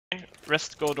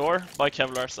rest, go door, buy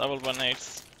Kevlars, I will run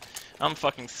nades. I'm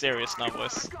fucking serious now,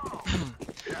 boys.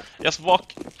 Just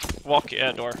walk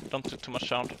door, don't do too much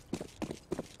sound.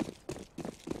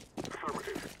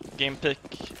 Game pick,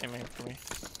 aiming for me.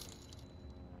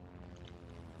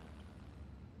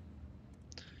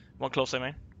 One close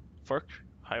aiming. Fork,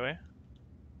 highway.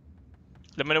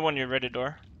 Let me know when you're ready,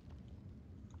 door.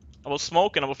 I will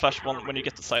smoke and I will flash one when you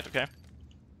get to site, okay?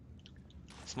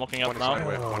 Smoking out now.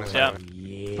 Yeah.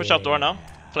 Push out door now.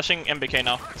 Flashing MBK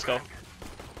now. Let's go.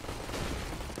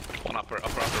 One upper.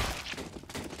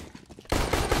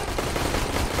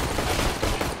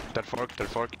 Dead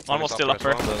fork. One was still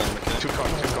upper. Well. Two car.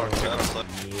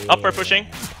 Upper pushing.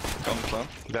 Come.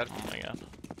 Dead. Oh my god.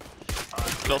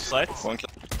 Close sight.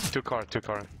 Two car.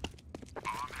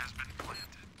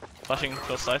 Flashing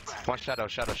close sight. One shadow.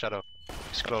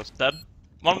 It's close. Dead.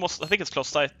 One was, I think it's close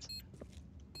sight.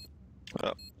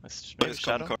 Yeah. It's maybe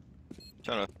shadow.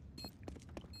 Shadow.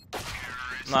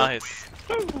 Nice.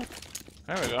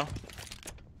 There we go.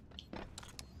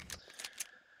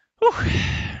 Whew.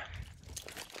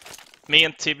 Me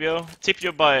and Tibio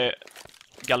by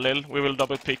Galil. We will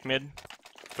double peek mid.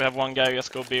 We have one guy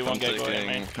just go B, one guy go A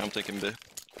main. I'm taking B.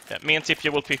 Yeah, me and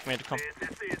Tibio will peek mid. Come.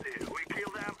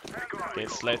 Okay,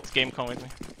 it's late. Game, come with me.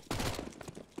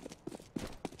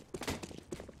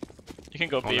 You can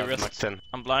go B, rest.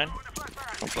 I'm blind.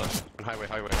 I'm flash. Highway.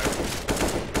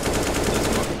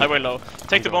 Highway low.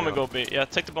 Take the bomb and go B. Yeah,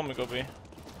 take the bomb and go B.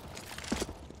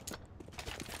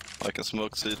 I can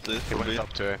smoke CT. He went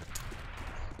up to A.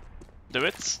 Do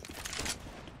it.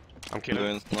 I'm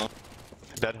killing. No.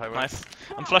 Dead highway. Nice.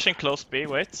 I'm flashing close B,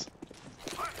 wait.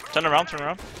 Turn around.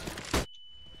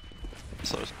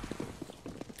 Sorry.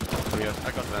 Yeah,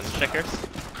 I got vent. Checkers.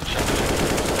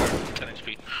 10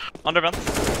 HP. Under vent.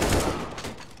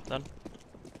 Done.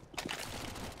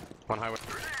 One highway.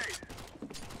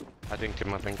 I think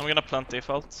him, I think. I'm gonna plant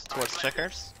default towards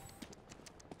checkers.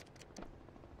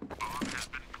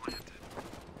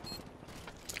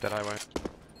 Dead highway.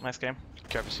 Nice game.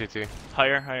 Careful CT.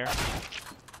 Higher.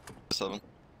 7.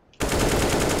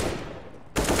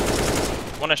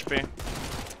 1 HP.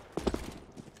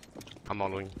 I'm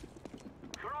following.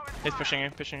 He's pushing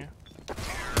you.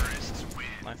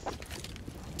 Nice.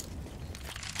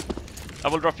 I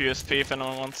will drop USP if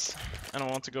anyone wants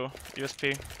to go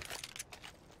USP.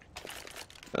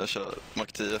 Jag kör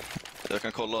Mac 10. Jag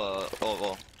kan kolla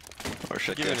AV. Or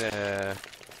checker.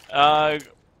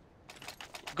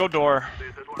 Go door.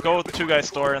 Go 2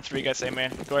 guys door and 3 guys A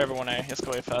main. Go everyone A. Just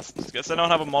go A fast. Does anyone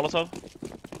have a Molotov?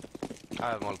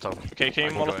 I have Molotov. Okay, can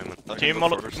you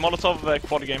Molotov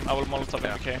quad game? I will Molotov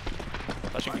MK.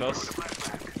 Flashing close.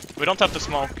 We don't have to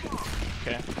smoke.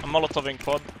 Okay, I'm Molotoving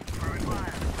quad.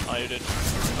 Oh, you did.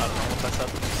 I don't know what I said.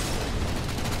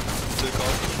 2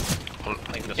 car.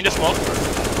 In the smoke.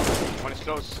 One is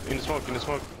close. In the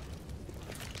smoke.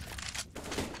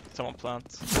 Someone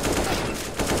plant.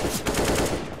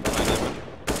 Behind him.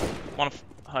 One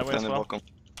highway as well. Bakom.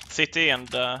 City and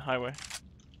highway.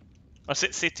 Oh,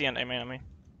 city and A main, I mean.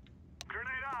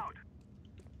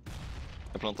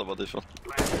 Jag plantar bara default.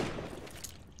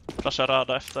 Flashar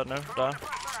röda efter nu, där.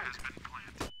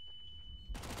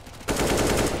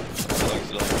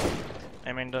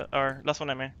 I mean, last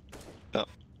one I mean. Ja,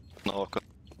 no, AK.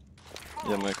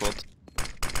 Ge mig kod.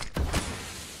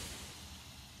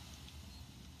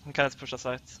 Han kan inte pusha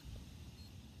site.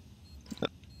 Ja.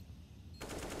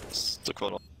 Stå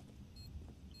kvar då.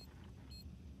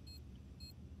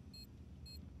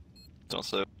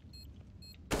 Transfer.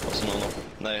 Och så någon.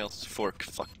 Nej, jag har fork.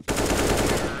 Fuck.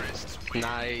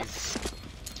 Nice.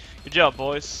 Good job,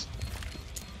 boys.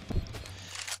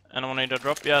 Anyone need a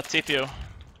drop? Yeah, TPU.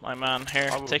 My man,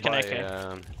 here, take an AK.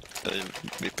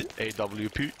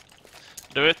 AWP.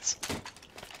 Do it.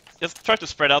 Just try to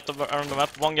spread out around the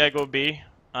map. One guy go B,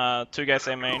 2 guys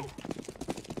A main.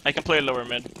 I can play lower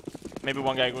mid. Maybe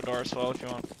one guy go door as well if you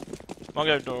want. One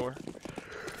guy door.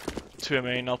 2 A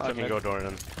main, I'll play mid. I can go door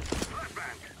then.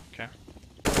 Okay.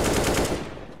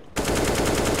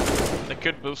 They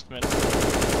could boost mid.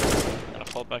 Gotta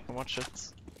fall back and watch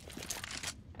it.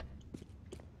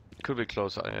 Could be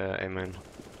close, amen.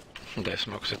 They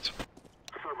smokes it.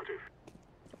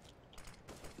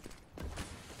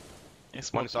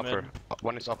 One is upper. Mid.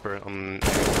 One is upper.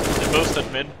 They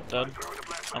boosted mid, dead.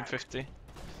 I'm 50.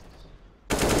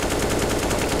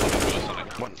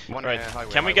 One right.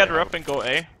 highway, Can we gather up and go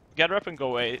A? Gather up and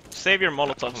go A. Save your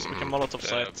Molotovs, we can Molotov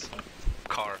site.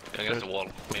 Car against the wall,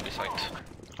 maybe site.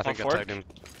 I think I fork? tagged him.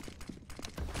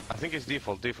 I think it's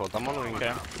default. I'm following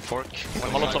fork.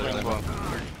 One Molotov is as well.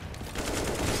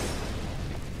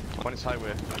 One is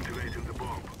highway.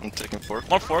 I'm taking fork.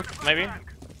 One fork, maybe.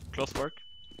 Close work.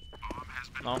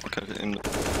 No. Okay, in the...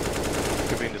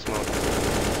 Could be in the smoke.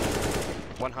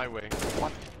 One highway.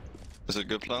 What? Is it a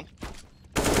good plan?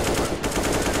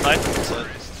 Side. Side.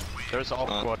 There's off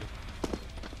quad.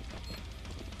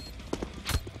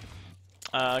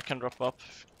 I can drop up.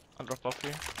 I'll drop off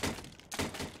here.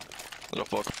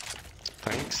 Drop walk.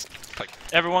 Thanks.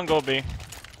 Everyone go B.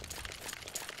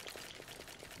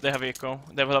 They have eco.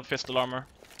 They will have pistol armor.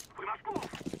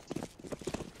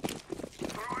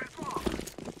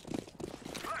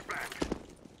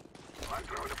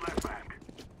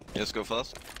 Yes, go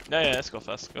fast. Ja, let's go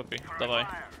fast. Go B. Давай.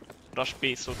 Rush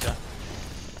B, suka.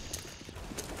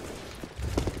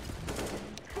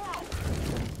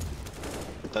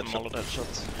 Headshot.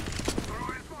 Headshot.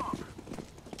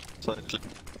 Side click.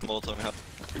 Molotov we have.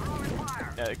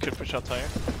 Yeah, it could push out higher.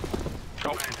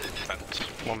 Oh, vent.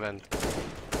 One vent.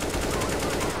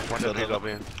 One Dead dead heaven.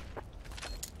 lobby.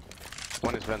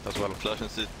 One is vent as well. Flash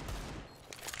and seat.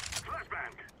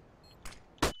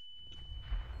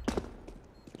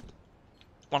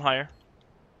 One higher.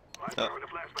 Yeah.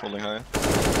 Holding higher.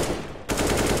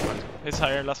 He's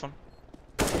higher, last one.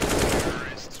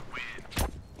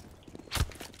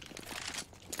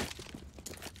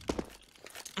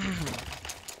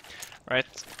 Right.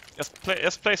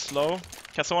 Just play slow.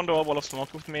 Can someone do a wall of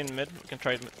smoke with me in mid? We can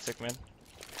try stick mid.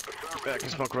 I can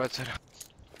smoke right side.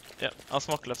 Yeah, I'll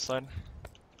smoke left side.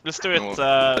 Let's do it.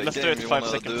 Hey, Let's do game, it you 5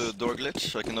 wanna seconds. do door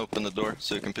glitch? I can open the door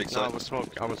so you can pick No, side.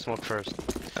 I will smoke first.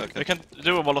 Okay. We can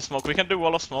do a wall of smoke. We can do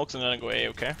wall of smokes and then go A,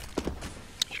 okay?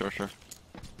 Sure.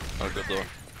 I'll go door.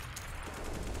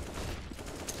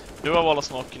 Do a wall of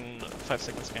smoke in 5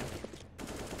 seconds game.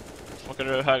 Smokar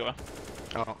du höger va?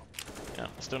 Oh. Yeah,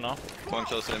 let's do now. One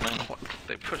close A main.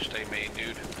 They pushed A main,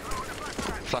 dude.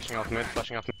 Flashing out mid,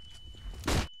 flashing out mid.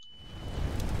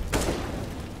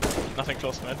 Nothing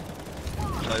close mid.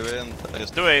 Highway and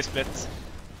just Do A split.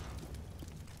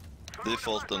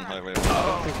 default and highway.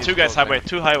 Two guys highway,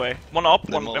 two highway. One up,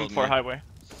 They one molled M4 me. highway.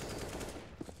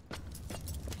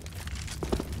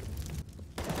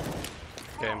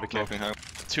 Okay, MBK. Smoking highway.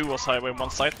 Two was highway, one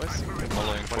sideways. Following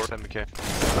One is port. MBK.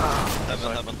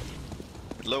 Heaven.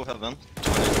 Low heaven.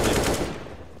 20.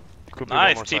 Could be one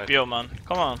Nice more side. TPO man,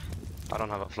 come on. I don't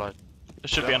have a flight. There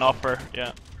should be an upper,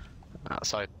 yeah.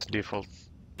 Side default.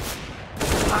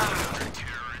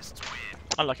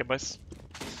 Unlucky boys.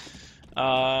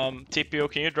 TPO,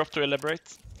 can you drop to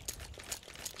elaborate?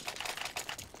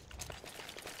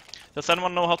 Does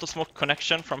anyone know how to smoke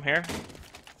connection from here?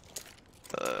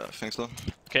 I think so.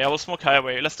 Okay, I will smoke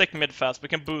highway. Let's take mid fast. We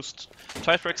can boost.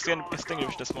 Try to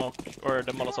extinguish the smoke or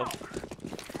the molotov.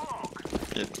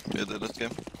 Yeah, you did this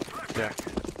game. Yeah.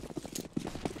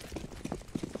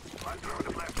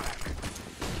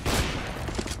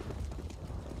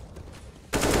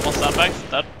 One sandbags,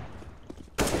 dead.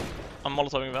 I'm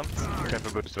molotoving vent. Okay,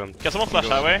 for boost vent. Can someone flash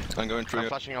highway? I'm going through. I'm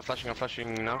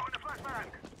flashing now.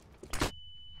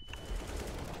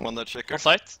 One that checker. On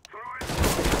site.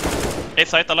 A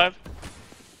site alive.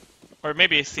 Or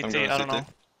maybe CT, I'm going I don't CT. know.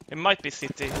 It might be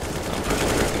CT. I'm pushing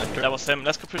through connector. That was him.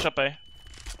 Let's go push up A.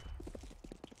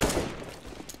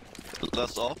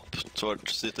 Last up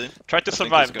towards CT. Try to I think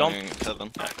survive. he's Don't going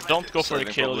heaven. don't go for the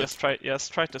Saving kill. probably.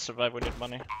 Just try to survive. We need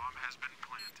money.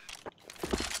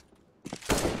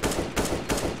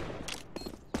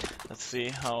 Let's see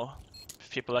how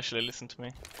people actually listen to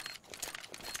me.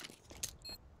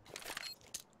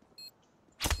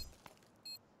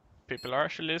 People are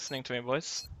actually listening to me,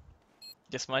 boys.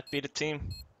 This might be the team.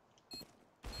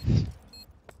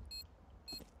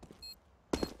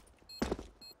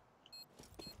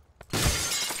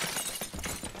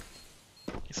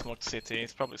 He smoked CT,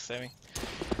 he's probably saving.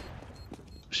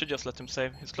 We should just let him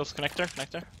save. He's close to connector. I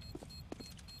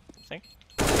think.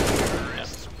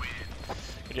 Yes.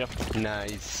 Good job.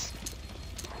 Nice.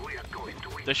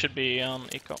 There should be on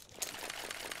eco.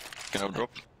 Can I have a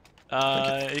drop?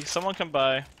 If someone can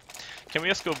buy. Can we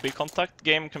just go B contact?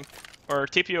 Game or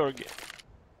TP or.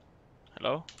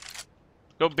 Hello?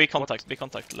 Go B contact, B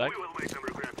contact, lag.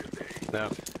 No.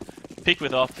 Peek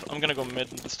with up. I'm gonna go mid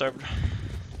and disturbed.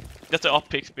 Get the up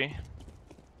peeks B.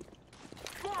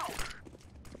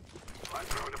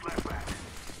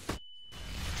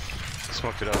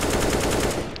 Smoked it up.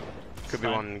 Could be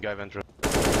Fine. one guy vent. They're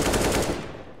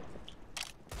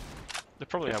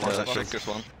probably Yeah, forced one us. Checkers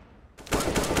one.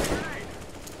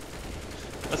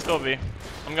 Let's go B.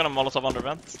 I'm gonna molotov under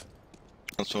vent.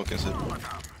 I'm smoking CT.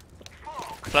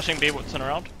 Flashing B, turn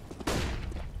around.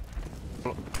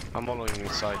 I'm following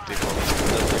side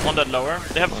default. One dead lower.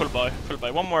 They have full buy.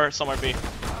 One more somewhere B.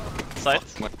 Site.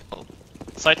 Fuck my fault.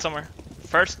 Site somewhere.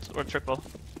 First or triple?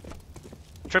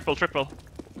 Triple.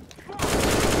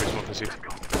 Faceit.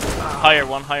 Higher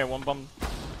one bomb.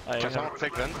 Can someone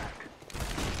take vent?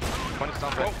 One is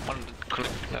down vent. One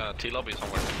T lobby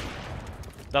somewhere.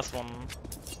 That's one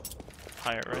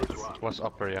higher, right? Was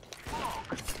upper, yeah.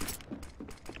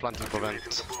 Planting for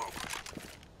vent.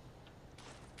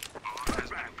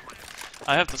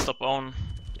 I have to stop own.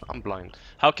 I'm blind.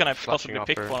 How can I Flashing possibly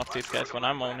pick upper. one of these guys when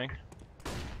I'm owning?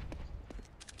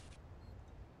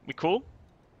 We cool?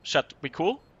 Chat, we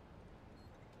cool?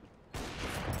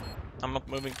 I'm not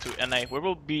moving to NA. We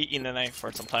will be in NA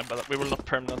for some time, but we will not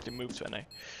permanently move to NA.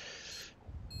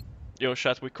 Yo,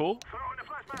 chat, we cool?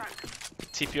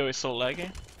 TPO is so laggy.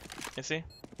 You see?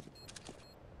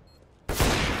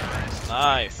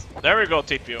 Nice. There we go,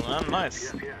 TPO, man.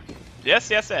 Nice.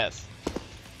 Yes, yes, yes.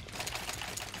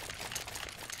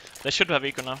 They should have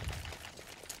eco now.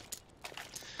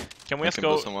 Can we just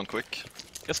go? Someone quick.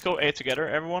 Let's go A together,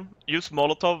 everyone. Use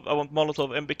Molotov. I want Molotov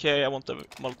MBK. I want the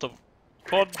Molotov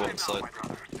Pod. Side.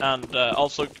 And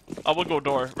also, I will go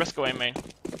door. Let's go A main.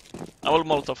 I will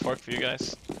Molotov fork for you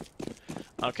guys.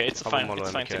 Okay, it's fine.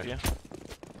 It's fine, TPO.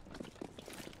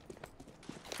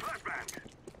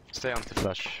 Stay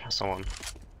anti-flash, someone.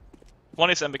 One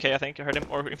is MBK, I think. I heard him,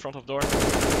 or in front of door.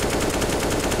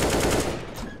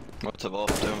 What's up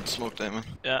off? Don't smoke them, man.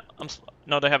 Yeah,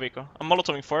 no, they have eco. I'm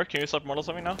Molotoving fork. Can you start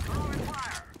Molotoving now?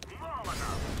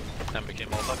 Then became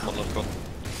Molotov. Molotov got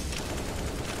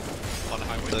On the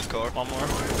highway. dead car. One more.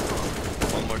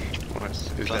 One more. Nice.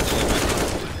 Flash.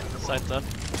 Sight that.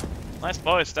 Nice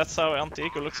boys. That's how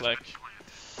anti-eco looks like.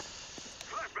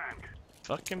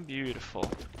 Fucking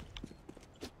beautiful.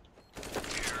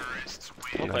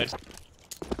 Well played.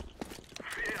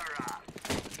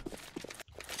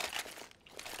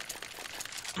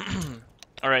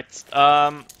 Alright,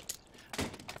 I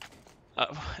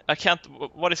can't,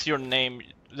 what is your name?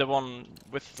 The one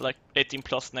with like 18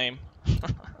 plus name.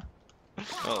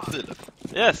 Oh, Philip.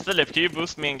 Yes, Philip, can you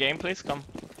boost me in game please? Come.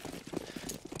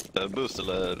 Boost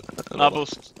eller? No,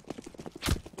 boost.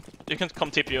 You can come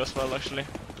TPU as well actually.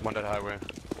 One dead highway.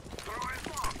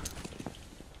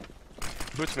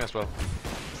 Boots me as well.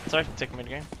 Sorry, take mid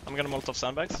game. I'm gonna Molotov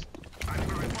sandbags.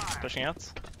 Pushing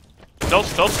out.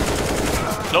 Close, close!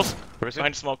 Close! Where is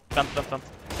Behind smoke. Vent.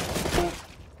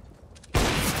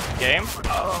 Game?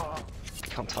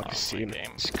 Can't fucking see him.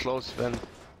 game. It's close, then.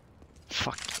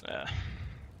 Fuck. Yeah.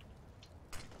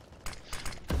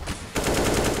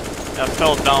 I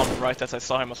fell down right as I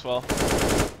saw him as well.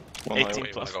 18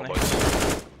 highway. plus. Go, name. boys.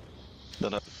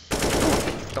 Then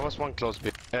That was one close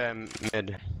bit.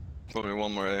 Mid. probably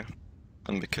one more A.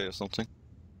 NBK or something.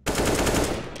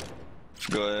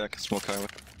 Go A, I can smoke highway.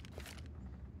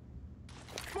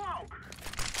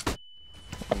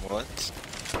 I'm white.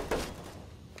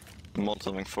 I'm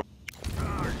Molotoving for.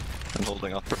 And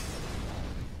holding upper.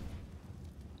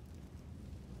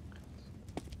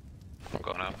 I'm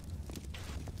going out.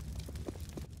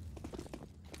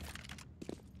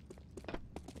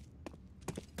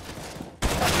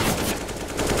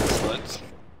 Slides.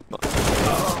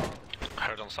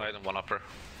 Heard on side and one upper.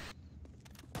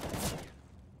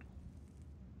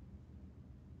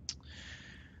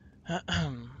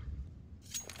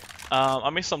 I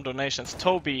missed some donations.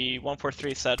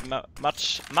 Toby143 said,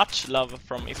 much love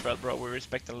from Israel, bro. We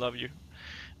respect and love you.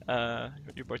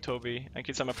 Your boy Toby. And can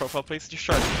you send my profile, please?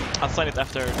 Sure. I'll sign it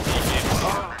after the game.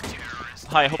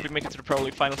 Hi, I hope you make it to the Pro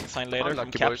League finals and sign later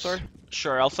from Capsor.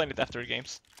 Sure, I'll sign it after the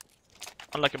games.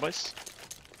 Unlucky boys.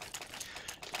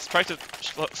 Let's try to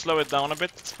slow it down a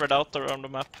bit, spread out around the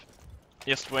map.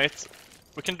 Just wait.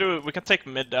 We can take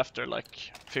mid after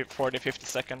like 40-50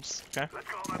 seconds, okay?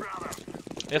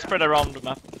 Yeah, spread around the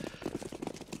map.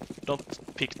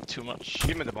 Don't peek too much.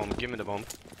 Give me the bomb, give me the bomb.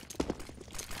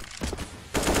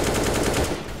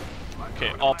 Okay,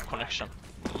 AWP connection.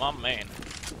 My man.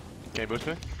 Can you boost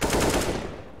me?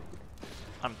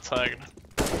 I'm tagged.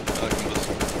 I can boost.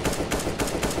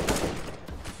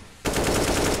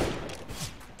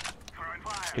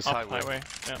 He's Up highway.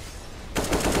 yeah.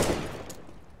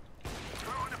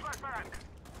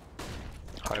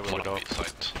 Highway One with on off. B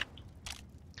side.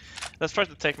 Let's try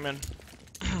to take him in.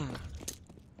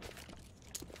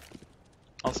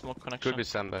 I'll smoke connection. Could be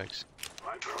sandbags.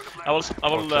 I will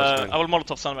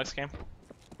Molotov sandbags game.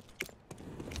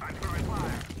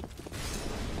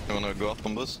 You wanna go up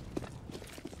on bus?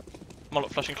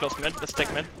 Molotov flashing close mid. Let's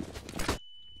take mid.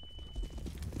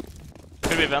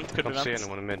 Could be vent. Could be Don't see vent.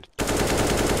 anyone in mid.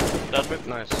 Dead. Mid,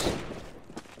 nice.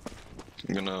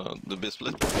 I'm gonna do B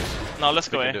split. No, let's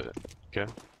We go can A. do it. Okay.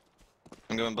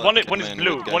 I'm going back. One is main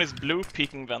blue. with guy. One is blue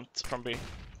peeking vent from B.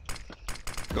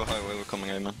 Go highway, we're coming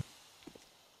A, man.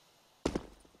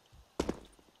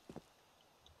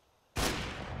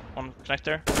 On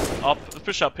connector. Up.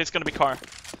 Push up. He's gonna be car.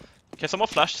 Okay, someone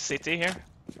flash CT here.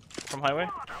 From highway.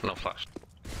 No flash.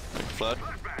 Big flag.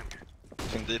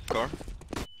 In deep car.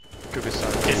 Could be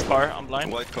side. His car. I'm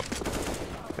blind. White car.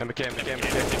 MK.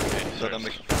 Dead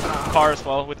MK. Car as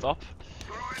well with up.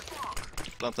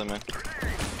 Plant them in.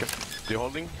 You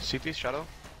holding? CT, shadow?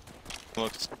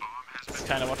 Smoked. Just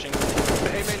kind of watching.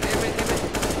 Aim.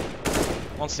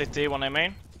 One CT, one A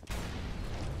main.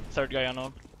 Third guy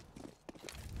unknown.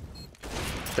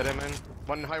 Dead aim in.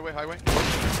 One highway.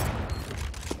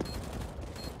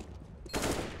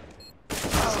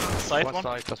 Side One one.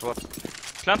 side, that's what.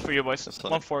 Plant for you boys. That's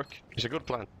fine. One fork. It's a good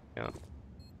plan. Yeah.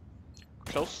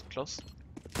 Close.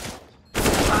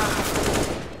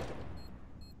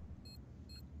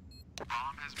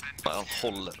 Fan,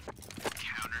 håller.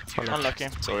 Unlucky.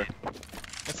 Sorry.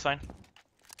 It's fine.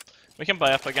 We can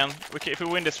buy up again. If we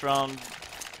win this round,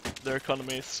 their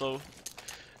economy is so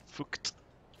fucked.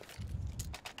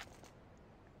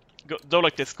 Go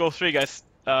like this. Go 3 guys.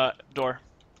 Door.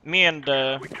 Me and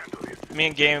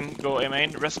Game go A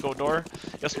main. Rest go door.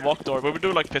 Just walk door. We will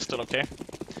do like pistol, okay?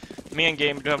 Me and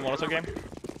Game, do you have Molotov Game? Do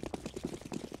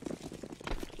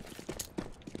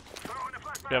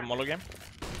you have Molotov Game?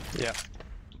 Yeah.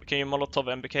 Can you Molotov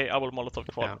MBK? I will Molotov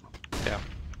quad. Yeah.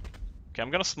 Okay, I'm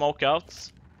gonna smoke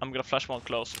out. I'm gonna flash one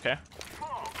close, okay?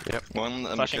 One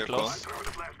Flashing MK close.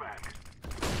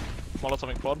 Molotov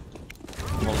in quad.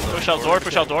 Molotov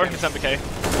Push out door. It's MBK.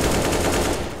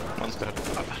 One's dead.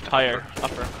 Higher,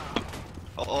 upper.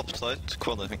 Upside,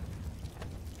 quad I think.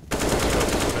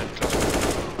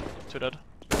 2 dead.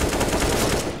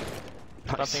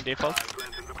 Planting default.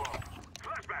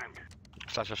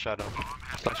 Flash a shadow.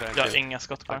 Flash a Jag har inga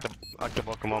skott kvar. Akta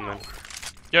bakom om en.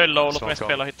 Jag är low, låt mig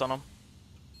spela och hitta honom.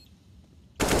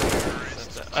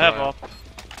 I have up.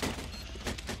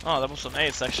 Oh, that was an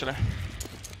ace actually.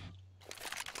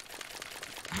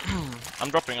 I'm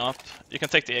dropping up. You can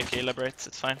take the AK liberates,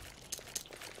 it's fine.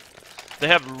 They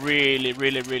have really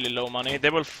low money. They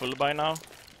will full buy now.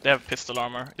 They have pistol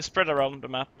armor. You spread around the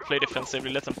map, play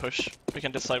defensively, let them push. We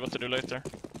can decide what to do later.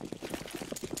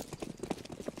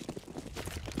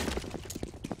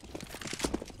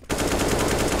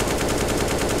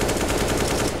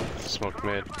 Smoke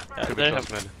mid. Yeah, Could be they, close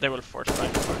mid. they will force buy.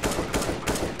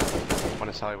 One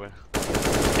is highway.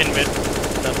 In mid.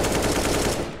 Then.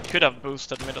 Could have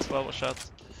boosted mid as well, watch out.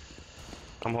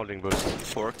 I'm holding boost.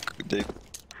 Fork, deep.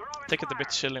 Take it a bit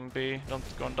chill in B, don't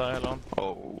go and die alone.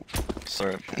 Oh,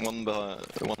 sorry. One behind,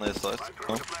 one A side.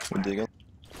 No, with Deagle.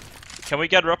 Can we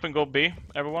gather up and go B,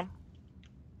 everyone?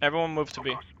 Everyone move to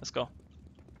B, let's go.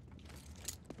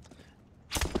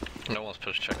 No one's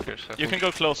pushed checkers. You can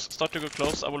go close, start to go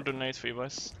close, I will do nades for you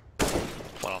guys.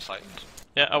 One on site.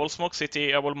 Yeah, I will smoke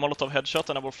CT, I will Molotov headshot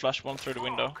and I will flash one through the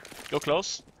window. Go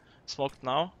close, smoked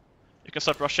now. You can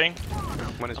start rushing.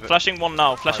 One is I'm flashing one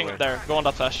now, flashing Highway. there, go on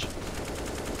that flash.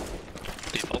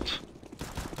 Default.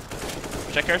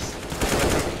 Checkers.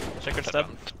 Checkers dead.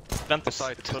 Vent is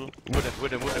Side. full.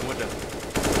 Wooden.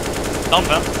 Down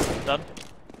vent, dead.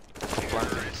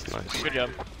 Nice. Good job.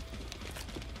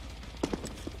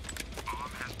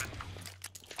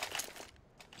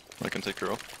 I can take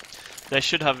her off. They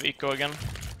should have eco again.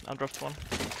 I dropped one.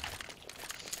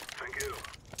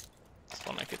 This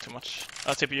one AK too much.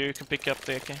 I'll tip you, you can pick up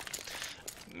the AK.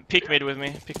 Pick mid with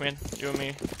me, pick mid, you and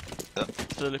me. Yeah.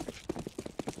 Philip.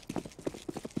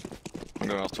 I'm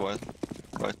going out to wide.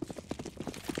 Right.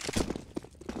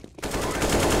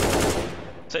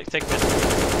 Take mid.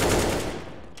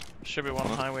 Should be one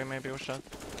on highway maybe, watch out.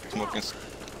 Smoking.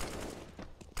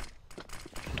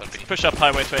 Push up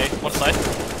highway to A, one side.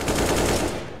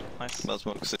 Nice. Bad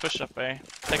smoke. Push up A.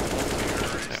 Take the ball.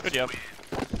 Good job.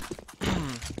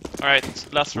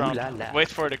 Alright, last round. Wait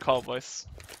for the call, boys.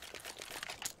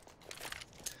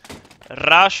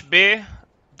 Rush B,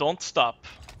 don't stop.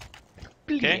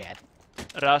 Okay?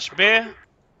 Rush B,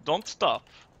 don't stop.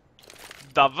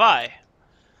 Давай.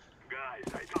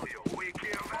 Guys, I tell you, we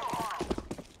kill them all.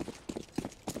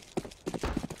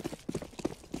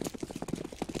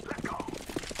 Let's go.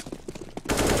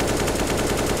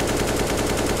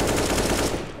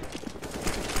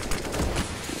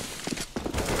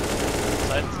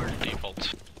 Side. Default.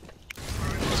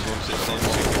 Smoke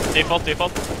 16.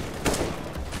 Default.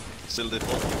 Still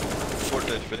default.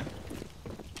 40 HP.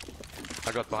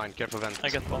 I got behind. Careful vent. I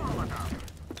get one.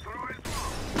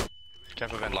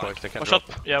 Careful vent, boys. They can Watch drop.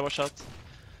 out. Yeah, watch out.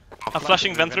 I'm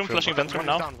flashing vent room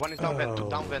now. One is down vent.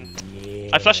 Down vent.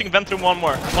 I'm flashing vent room one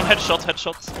more. One headshot.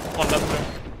 One vent room.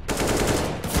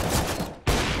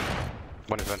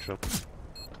 One is vent room.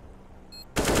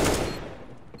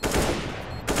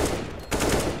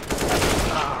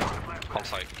 On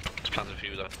site.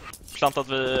 Plantat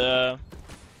vid...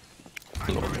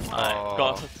 nej,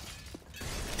 gaset.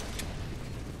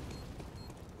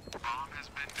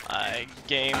 Nej,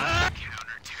 game.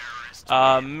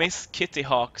 Miss Kitty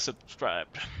Hawk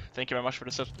subscribed. Thank you very much for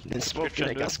the Den smoken subscription.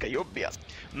 är dude. ganska jobbig.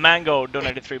 Mango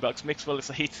donated $3. Mixwell is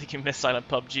a heat-seeking missile in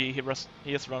PUBG.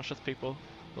 He just runs at people.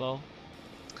 Well,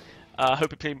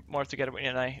 hope we play more together with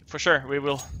NA. For sure, we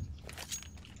will.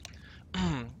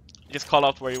 Just call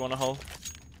out where you want to hold.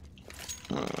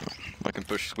 I can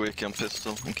push Squeaky on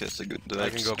pistol in case they do I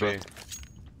can go B.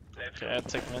 Okay, I'll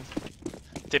take mid.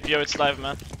 TPO, it's live,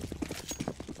 man.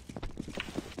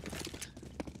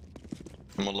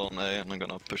 I'm alone A and I'm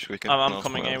gonna push Squeaky. I'm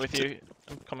coming A with you.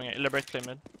 I'm coming A. Elaborate, play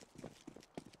mid.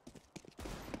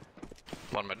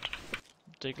 One mid.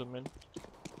 Diggle mid.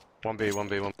 1B,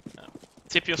 1B, 1.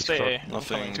 TPO, stay A. I'm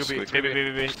Nothing. coming. Squeaky.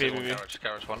 B.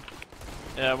 Garage one.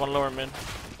 Yeah, one lower mid.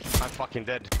 I'm fucking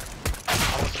dead.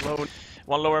 I was alone.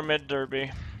 One lower mid,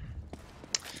 Derby.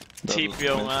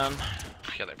 TPO, mid. man.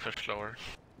 Yeah, they pushed lower.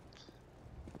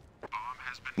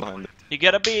 Behind it. You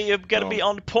gotta be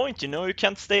on the point, you know. You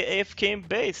can't stay AFK in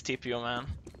base, TPO, man.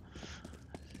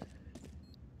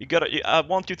 I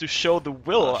want you to show the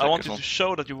will. I want you to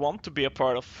show that you want to be a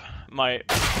part of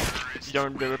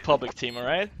the Republic team,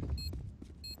 alright?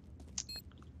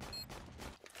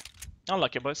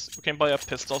 Unlucky, boys. We can buy up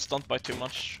pistols, don't buy too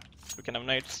much. We can have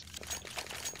nades.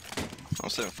 I'm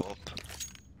saving for up.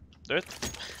 Do it.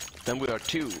 Then we are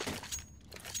 2.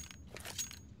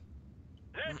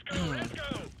 Let's go!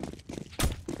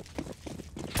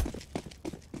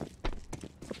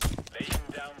 Laying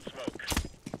down smoke.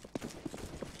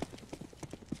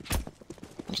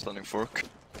 I'm standing fork.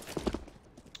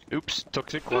 Oops,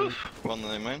 toxic one. One in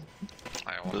A main.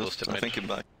 I want Boost. boosted I mid. think you're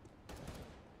back.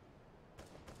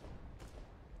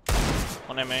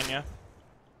 On A main, yeah.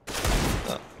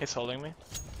 Yeah. He's holding me.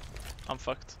 I'm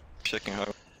fucked. Checking her.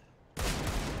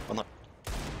 One high.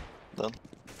 Done.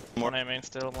 More. One A main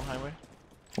still, one highway.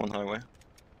 One highway.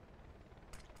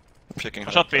 I'm checking One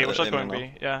her. shot B, one shot A going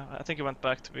main B. Yeah, I think he went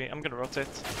back to B. I'm gonna rotate.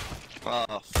 now.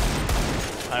 Ah,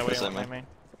 Highway, Yes, one A A main.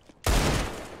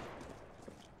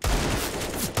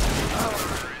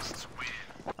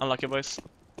 Unlucky, boys.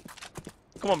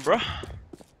 Come on, bro.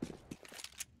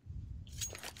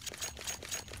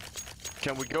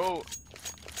 Can we go?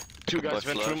 Two guys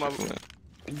went through my...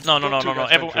 No. Two guys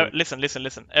Everyone, went through.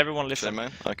 listen. Everyone A listen. main.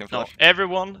 I can No, flash.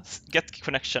 everyone get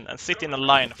connection and sit in a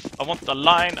line. I want a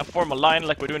line, a formal line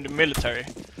like we do in the military.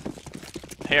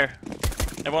 Here.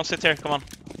 Everyone sit here, come on.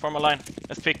 Form a line.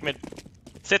 Let's pick mid.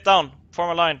 Sit down. Form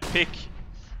a line. Pick.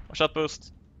 Or shot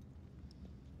boost.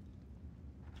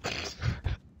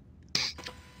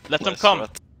 Let them Nice come.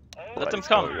 threat. Let them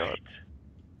come.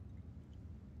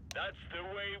 That's the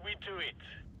way we do it.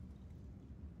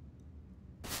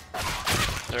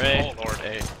 They're A. Oh lord,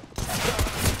 A.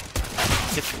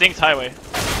 Get dinked highway.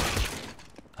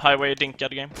 Highway dink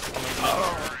get game.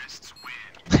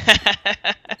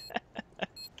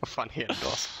 Vad fan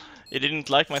ändå? You didn't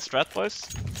like my strat, boys?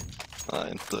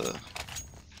 Inte...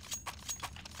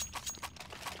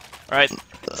 Alright,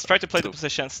 let's try to play the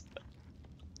positions.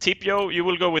 TPO, you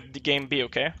will go with the game B,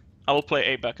 okay? I will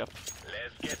play A backup.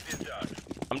 Let's get this done.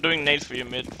 I'm doing nades for you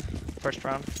mid. First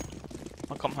round.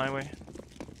 I'll come highway.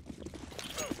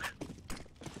 Smoke.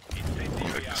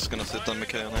 I'm just gonna sit on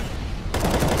McKay on A.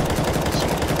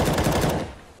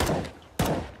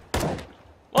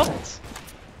 What?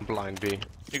 Blind B.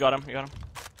 You got him, you got him.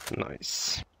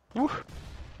 Nice. Woo.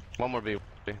 One more B.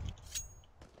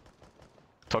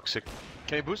 Toxic.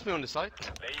 Can you boost me on the site?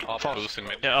 Off Fast. boosting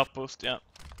mid. Yeah, up boost, yeah.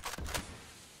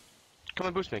 Come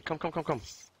and boost me. Come.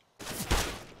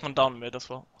 I'm down mid as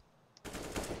well.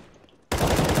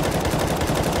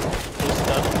 Boost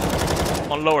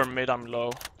dead. On lower mid, I'm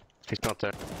low. He's not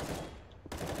there.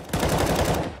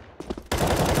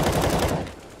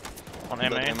 On A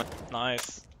Dead main. A main.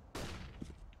 Nice.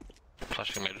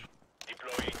 Flashing mid.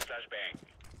 Deploying flashbang.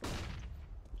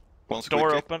 One Door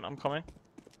Squeaky. open, I'm coming.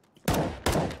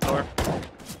 Door.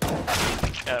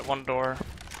 Yeah, one door.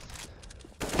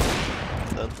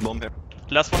 Dead. Bomb here.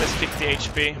 Last one is 50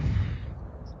 HP.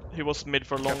 He was mid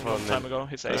for a long, Careful, long mid. time ago.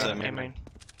 He's He's A A main. main.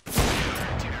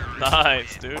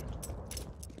 Nice, dude.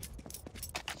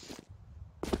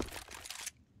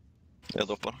 Jag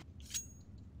droppar.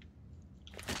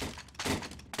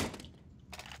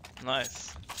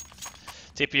 Nice.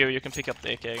 TPU, you can pick up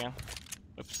the AK again.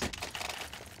 Oops.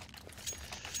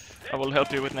 I will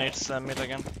help you with nades mid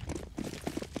again.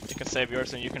 You can save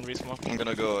yours and you can re-smoke. I'm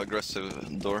gonna go aggressive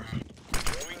door.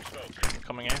 Throwing smoke.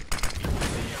 Coming in.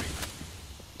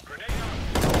 Grenade out.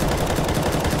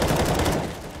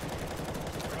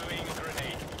 Throwing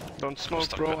grenade. Don't smoke,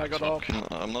 Stuck bro. with I got smoke.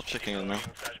 off. No, I'm not checking it now.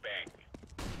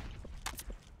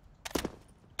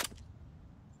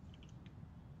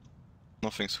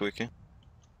 Nothing squeaky.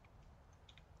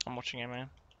 I'm watching A main.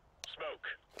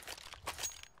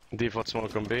 Default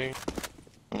smoke on B.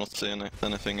 I'm not seeing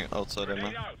anything outside of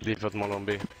me. Default mall on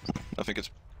B. I think it's...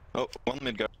 Oh, one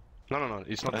mid guard. No,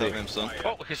 it's not I D. have him soon.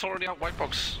 Oh, he's already out white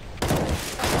box.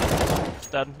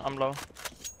 Dead, I'm low.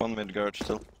 One mid guard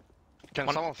still. Can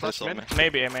One- someone They flash saw mid? me.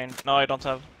 Maybe A main. No, I don't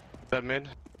have. Dead mid.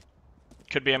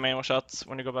 Could be A main, watch out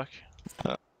when you go back.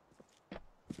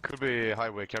 Could be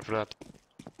highway, careful that.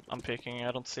 I'm peeking,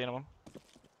 I don't see anyone.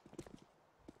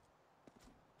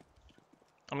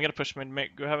 I'm gonna push mid.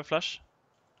 Do you have a flash?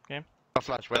 I'll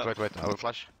flash, wait. I will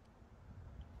flash.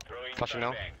 Flashing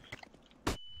now.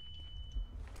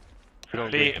 We're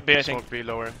going B, I think. Smoke B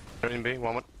lower. They're in B,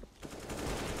 one more.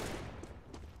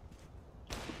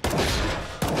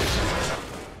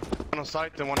 One on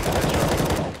site, then one in the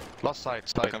headshot. Last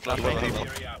site, I can flash well.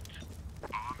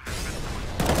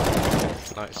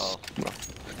 Nice. Ja, bra.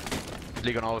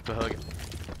 Ligger han uppe höger.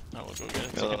 No, we'll go get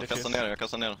it. Jag kastar ner, jag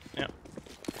kastar ner.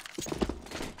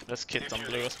 There's kit on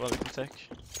blue as well we can take.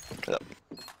 Ja.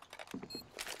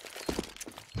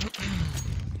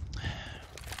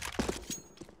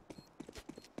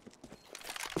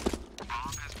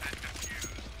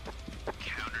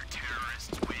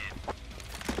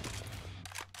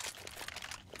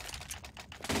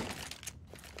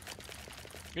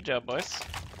 Good job, boys.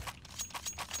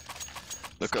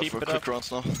 Look out keep for it quick up.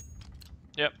 runs now.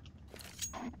 Yep.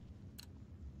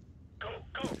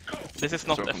 This is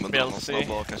not Tror jag kommer dra någon snabb FBLC.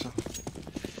 bak kanske.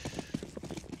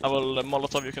 I will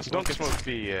Molotov, you can Don't smoke it. smoke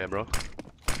B, bro.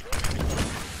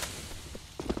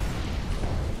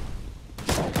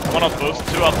 One out boost,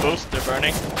 two out boost, they're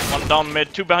burning. One down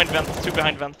mid, two behind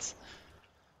vents.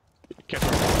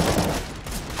 Careful.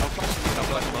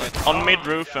 On mid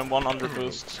roof and one under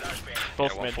boost.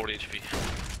 Both Yeah, mid. 140 HP.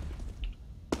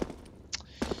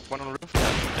 One on the roof.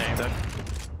 Damn.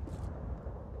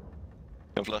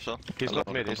 Kan flasha. He's Eller not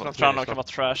har mid, du he's kontroll? not Tror han kan vara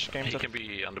trash game He typ. can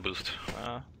be under boost.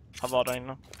 Han var där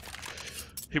inne.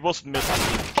 He was mid.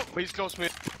 Oh, he's close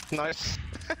mid. Nice.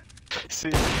 See.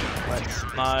 Nice.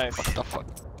 Nice. What the fuck?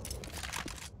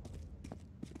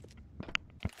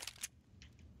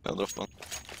 Jag droppar.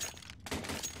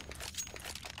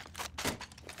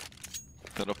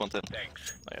 Jag droppar en till.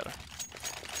 Jag gör det.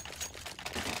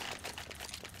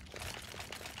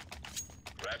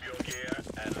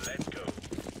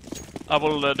 I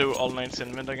will do all nades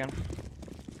in mid again.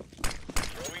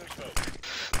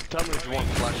 Tell me if you want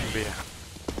flash B.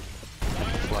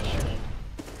 Flash.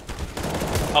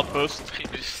 Out boost.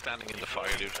 He's standing in the fire,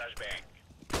 dude.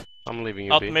 I'm leaving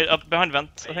you Out B. mid, up behind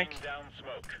vent, I think.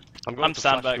 I'm going I'm to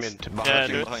flash sandbags. mid. Yeah, Behind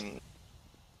do you. it. Behind.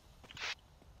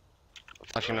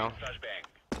 Flashing now.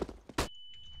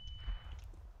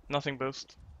 Nothing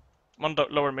boost. One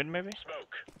lower mid maybe?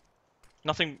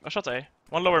 Nothing, I shot A.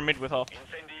 One lower mid with half.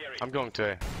 I'm going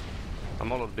to A.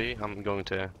 I'm all on B, I'm going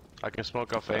to A. I can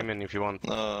smoke off aim in if you want.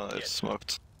 No, it's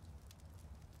smoked.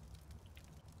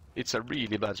 It's a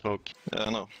really bad smoke. Yeah, I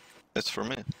know. It's for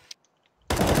me.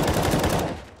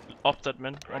 Up that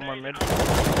mid, one more mid.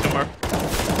 Two more.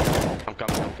 I'm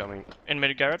coming. In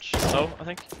mid garage, so I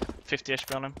think. 50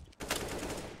 HP on him.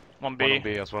 One B. One on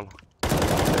B as well.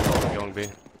 They're going B.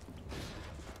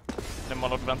 Then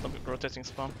one of vent rotating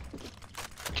spawn.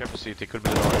 Careful CT, could be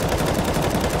the door.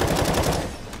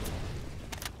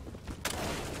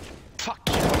 Fuck!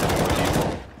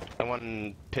 And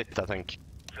one pit, I think.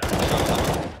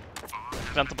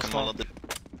 Vänta på Kan spawn. hålla dit.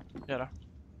 Gör det.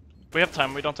 We have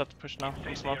time, we don't have to push now.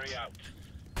 I'm smoked.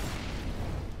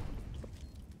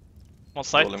 One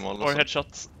site, Dålig mål or alltså.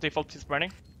 headshot. Default is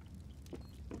burning.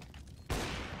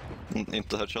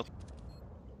 Inte headshot.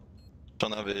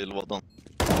 Sen är vi i lådan.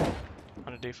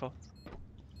 On the default.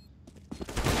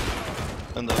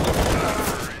 Den där.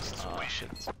 Ah,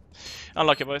 shit.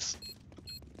 Unlucky boys.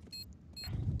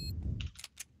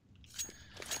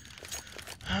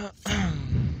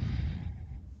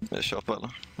 Vi köper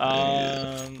eller?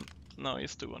 No,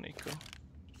 just do one eco.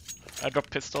 I drop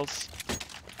pistols.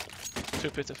 2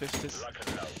 pity 50s.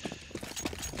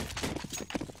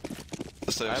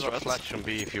 Det I have a säger flash on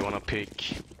B if you wanna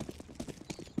pick.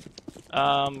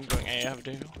 Going A, I have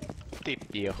deal.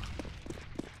 Yeah.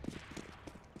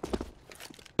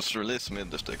 Just release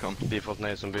mid if they come. Default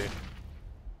nades on B.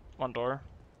 One door.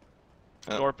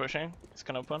 Yeah. Door pushing. It's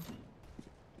gonna open.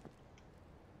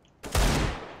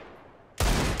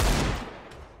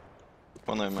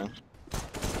 One aim man.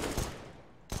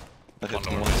 I hit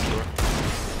One one door. door.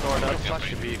 Door I have a dead.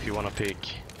 flash on B if you wanna pick.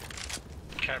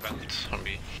 Care vent on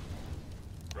B.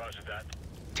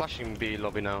 Flashing B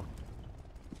lobby now.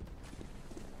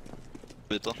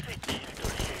 Byta.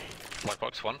 White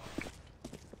box, one.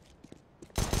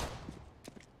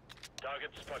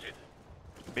 Target spotted.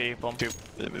 B bomb. 2.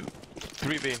 Maybe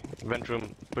 3B. Vent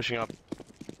room. Pushing up.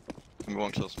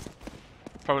 one close.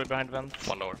 Probably behind vent.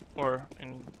 One lower. Or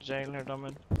in jail here,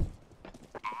 Domin.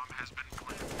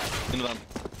 In the van.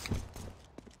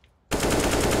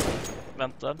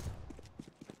 Vent dead.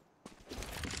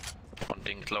 One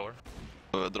dink lower.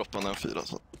 Droppa ner 4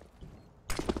 så.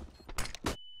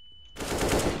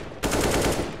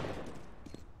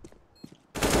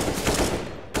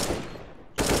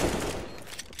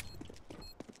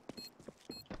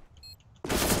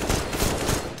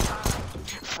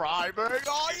 Friberg,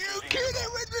 are you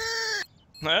kidding with me?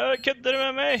 Nej, kiddar du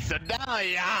med mig? Sådär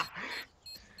ja!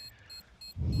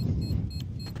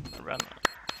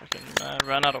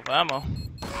 Ran out of ammo.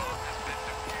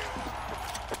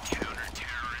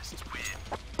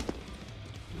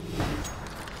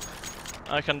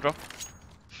 I can drop.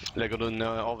 Lägger du en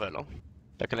av eller?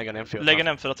 Jag kan lägga en M4. Lägg en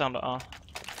M4 till andra, ja.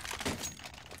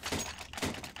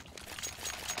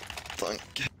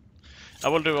 Tank. I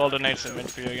will do all the nades in mid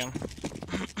for you again.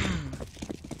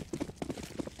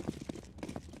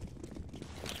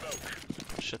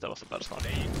 Shit, that was a bad start.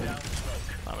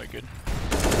 Now we're good.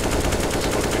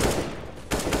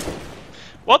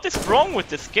 What is wrong with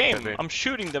this game? Debbie. I'm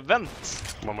shooting the vent.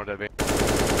 One more Debbie.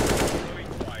 Throwing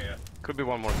fire. Could be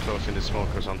one more close in the smoke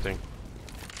or something.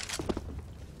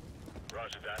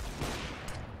 Roger that.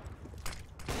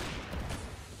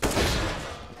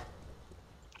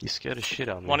 You scared the shit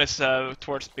out of me. One is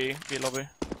towards B lobby.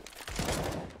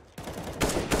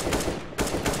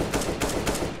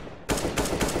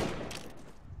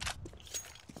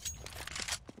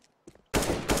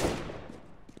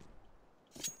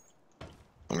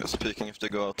 I'm just peeking if they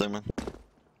go out there, man.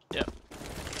 Yeah.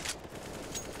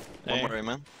 One Hey. more A,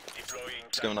 man. Deploying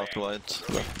It's going out flashbang. wide.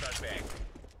 Throwing flashbang.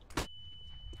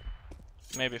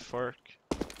 Maybe fork.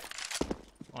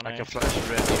 One I A. can flash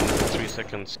red in 3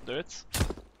 seconds. Do it.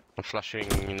 I'm flashing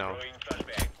now. Throwing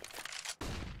flashbang.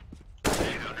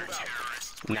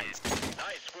 Nice.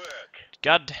 Nice work.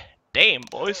 God damn,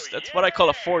 boys. That's what I call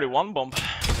a 41 bomb.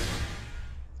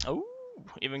 Oh,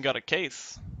 even got a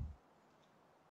case.